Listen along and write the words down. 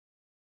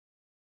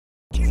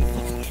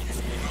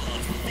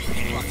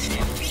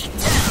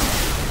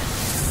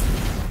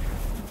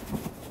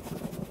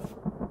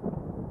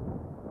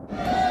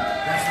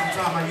That's what I'm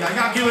talking about.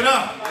 Y'all give it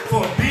up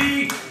for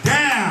Be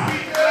Down.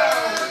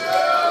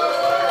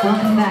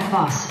 Welcome back,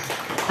 boss.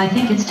 I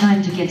think it's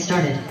time to get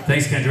started.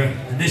 Thanks, Kendra.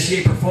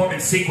 Initiate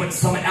performance sequence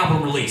Summit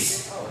album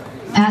release.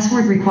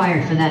 Password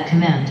required for that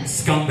command.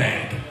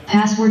 Scumbag.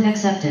 Password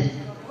accepted.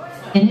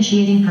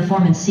 Initiating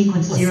performance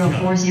sequence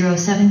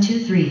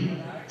 040723.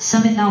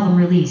 Summit album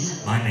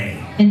release. My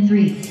name. In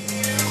 3, 2.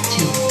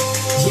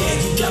 Yeah,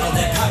 you got all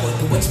that power,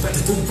 but what you about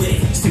to do with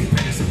it?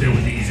 Stupendous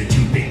abilities and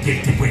too big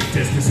gifted with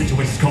desperate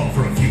situations call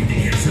for a few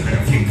to so that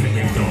a few can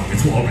live on.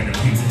 It's war and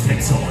abuse and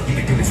tense all. You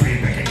can do is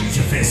read back and use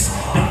your fists.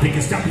 Nothing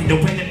can stop you, no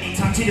enemy.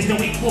 Touching there's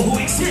no equal who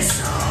exists.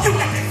 You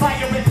got that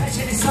fire and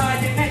passion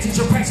inside that matches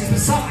your precious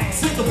besides.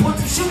 Single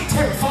points you should be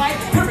terrified.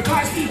 Perfect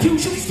eyes be you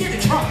should be scared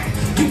to try.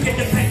 You can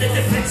defend the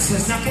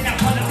defenseless. Knocking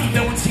out one of the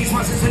villains, these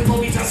monsters and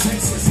bullies are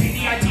senseless. See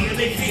the idea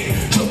they fear.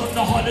 Chill up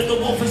the heart of the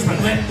wolf is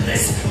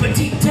relentless. But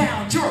deep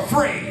down, you're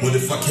afraid. What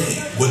if I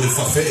can't? What if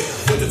I fail?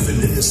 What if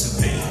an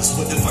innocent pays?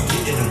 What if I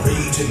get in a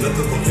rage and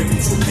nothing but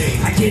victims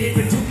remain? I get it,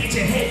 but do get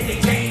your head in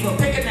the game. But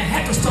bigger than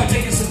have to start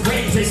taking some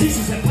graves. There's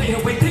issues that play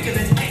her way bigger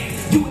than pain.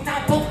 You and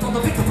I both know the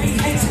victory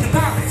hangs in the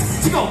balance.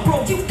 So go,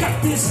 bro, you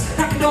got this.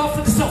 Knock it off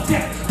with the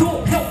self-death.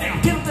 Go, help now.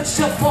 Get up the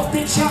shelf off,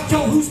 then shout.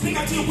 Yo, who's big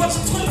idea? What's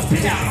the toilet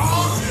spit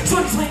out?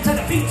 So these lanes at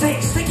the feet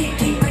takes. They can't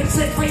keep pain.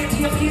 Set fire to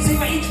your feet. Save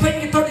my each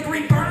baby and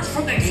 30-degree burners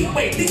from the heat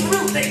wave. These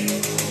real things.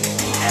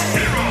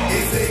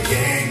 If they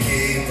can't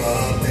keep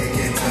up, they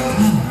can tell.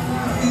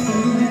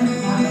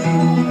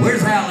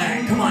 Where's Al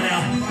at? Come on,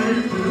 Al.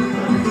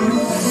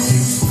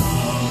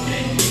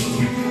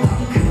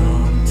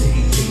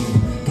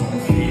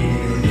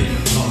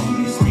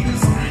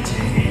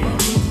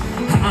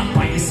 I'm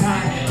by your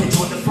side, to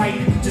join the fight.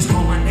 Just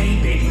call my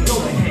name, baby, go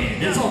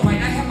ahead. It's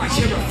alright, I have my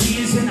share of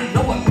fears, and I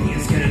know what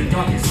fears get in the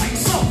darkest night.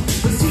 So,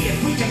 let's see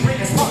if we can bring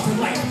a spark to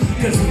light.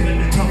 Cause even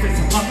the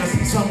toughest among us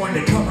need someone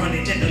to come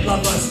running in to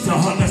love us, to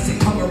hug us, to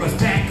cover us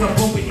back up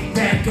when we need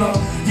back up.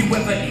 You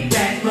ever need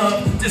bad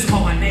love? Just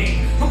call my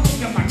name. I'm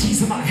picking up my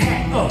keys and my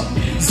hat up.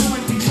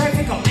 Zooming through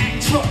traffic, I'm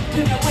act truck.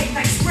 In a late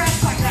night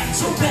scratch like that,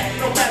 so bad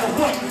no matter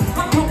what.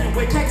 I'm coming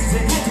with taxes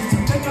and hedges to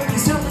pick up and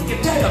selling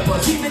your better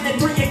buzz. Even at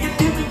 3 a.m.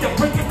 feeling the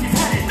break if you've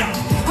had enough.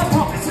 I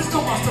promise there's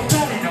no monster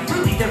bad enough.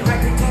 Really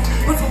direct and tough,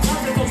 but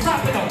sometimes it don't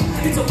stop it all.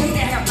 It's okay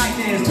to have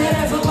nightmares,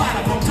 bad as a lot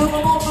of them. Till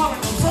them all falling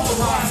on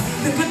otherwise.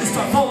 The goodness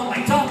start falling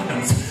like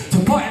dominoes. To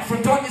part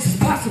from darkness is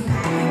possible.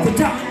 The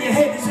doubt in your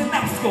head is an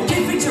obstacle.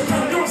 Can't fix your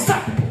plan, you're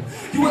unstoppable.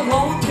 You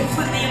alone can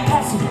flip the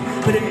impossible.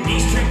 But if you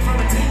need strength from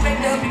a teammate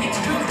to help you get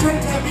your dreams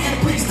straight, to help you in a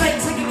police state,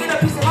 so you get a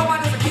piece of my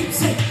mind as I keep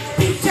saying,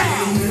 be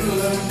down. In the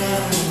middle of the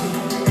night,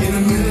 in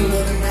the middle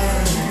of the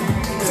night,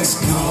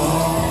 just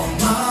call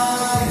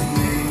my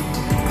name.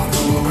 I'll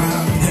go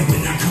around, and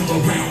when I come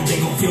around, they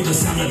gon' feel the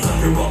sound of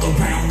thunder all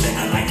around, and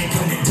the lightning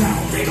coming down.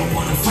 They don't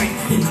wanna fight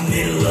in the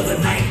middle of the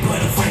night,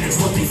 but a fight is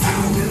what they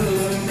found.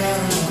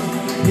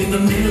 In the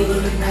middle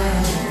of the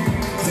night,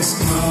 just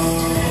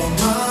call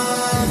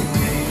my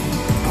name.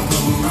 I'll go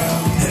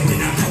around, and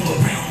when I come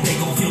around, they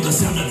gon' feel the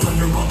sound of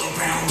thunder all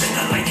around, and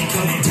the lightning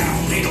coming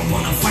down. They don't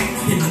wanna fight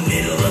in the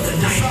middle of the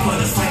night,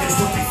 but a fight is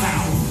what they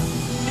found.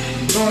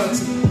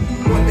 Loyalty.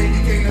 One day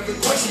you can't ever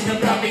question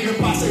about me.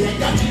 If I say I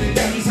got you, then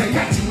that means I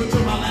got you.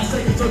 Until my last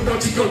second, so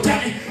don't you go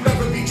down it.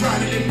 Never be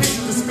trying to admit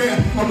to despair.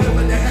 I'm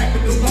willing to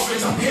happen as long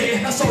as I'm here.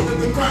 I shoulder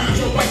the crimes,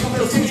 you'll wipe my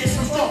little tears.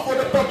 I'm strong for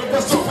the brother,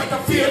 but so like I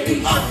fear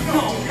the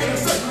unknown. And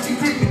uncertainty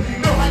creeping.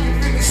 Know how you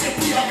feel, shit,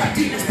 we all got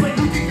demons. But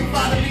you think you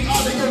find me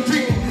all in your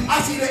dreaming.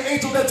 I see the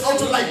angel that's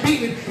ultra like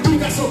beaming. You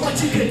got so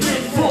much you can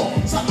live for.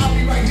 So I'll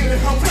be right here to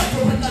help fight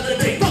for another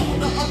day. Fuck with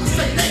the other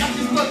say that I'm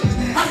just looking.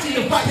 I see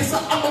the fire, so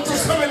I'm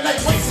just swimming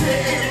like wasting the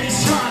enemy's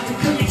trying to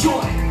kill me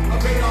joy. I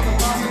made all the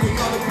bonds and we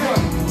all the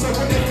blood. So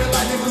when they feel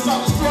like this is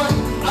all destroyed,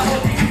 I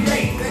help you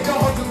create. They don't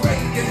hold the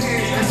weight in your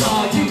hands, that's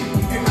all you.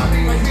 And I'll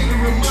be right here to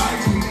remind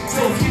you.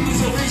 So if you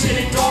lose your vision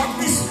in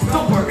darkness,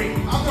 don't worry,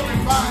 I'm gonna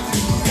find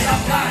you. and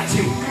I'll guide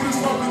you. Through the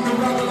smoke and the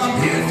rubble, I'm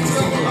here to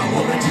struggle. I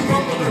won't let you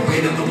rumble. The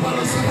weight of the world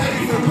is so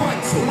heavy for one,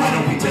 so why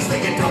don't we just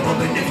make it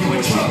double? And if you're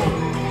in trouble,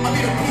 I'll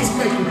be the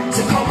peacemaker.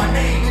 so call my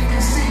name. If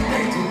you see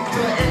danger,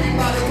 tell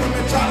anybody come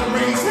and try to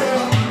raise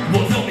hell.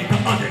 Well, they'll be the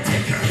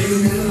Undertaker. In the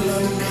middle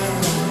of the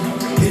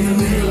night, in the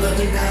middle of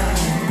the night,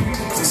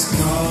 just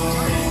call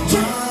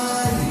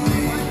my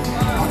name.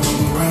 I'll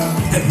come around,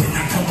 and when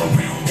I come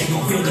around, they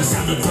gon' feel the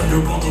sound of thunder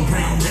all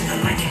around, and the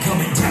lightning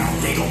coming down.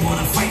 They don't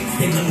wanna fight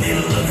in the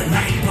middle of the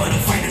night, but a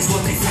fight is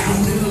what they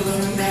found. In the middle of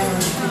the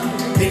night,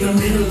 in the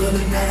middle of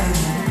the night,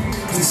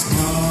 just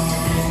call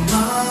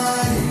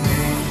my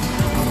name.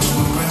 I'll come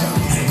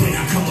around, and when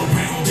I come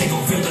around, they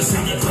gon' feel the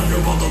sound of thunder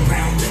all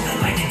around, and the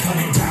lightning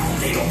coming down.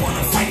 They don't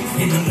wanna fight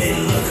in the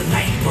middle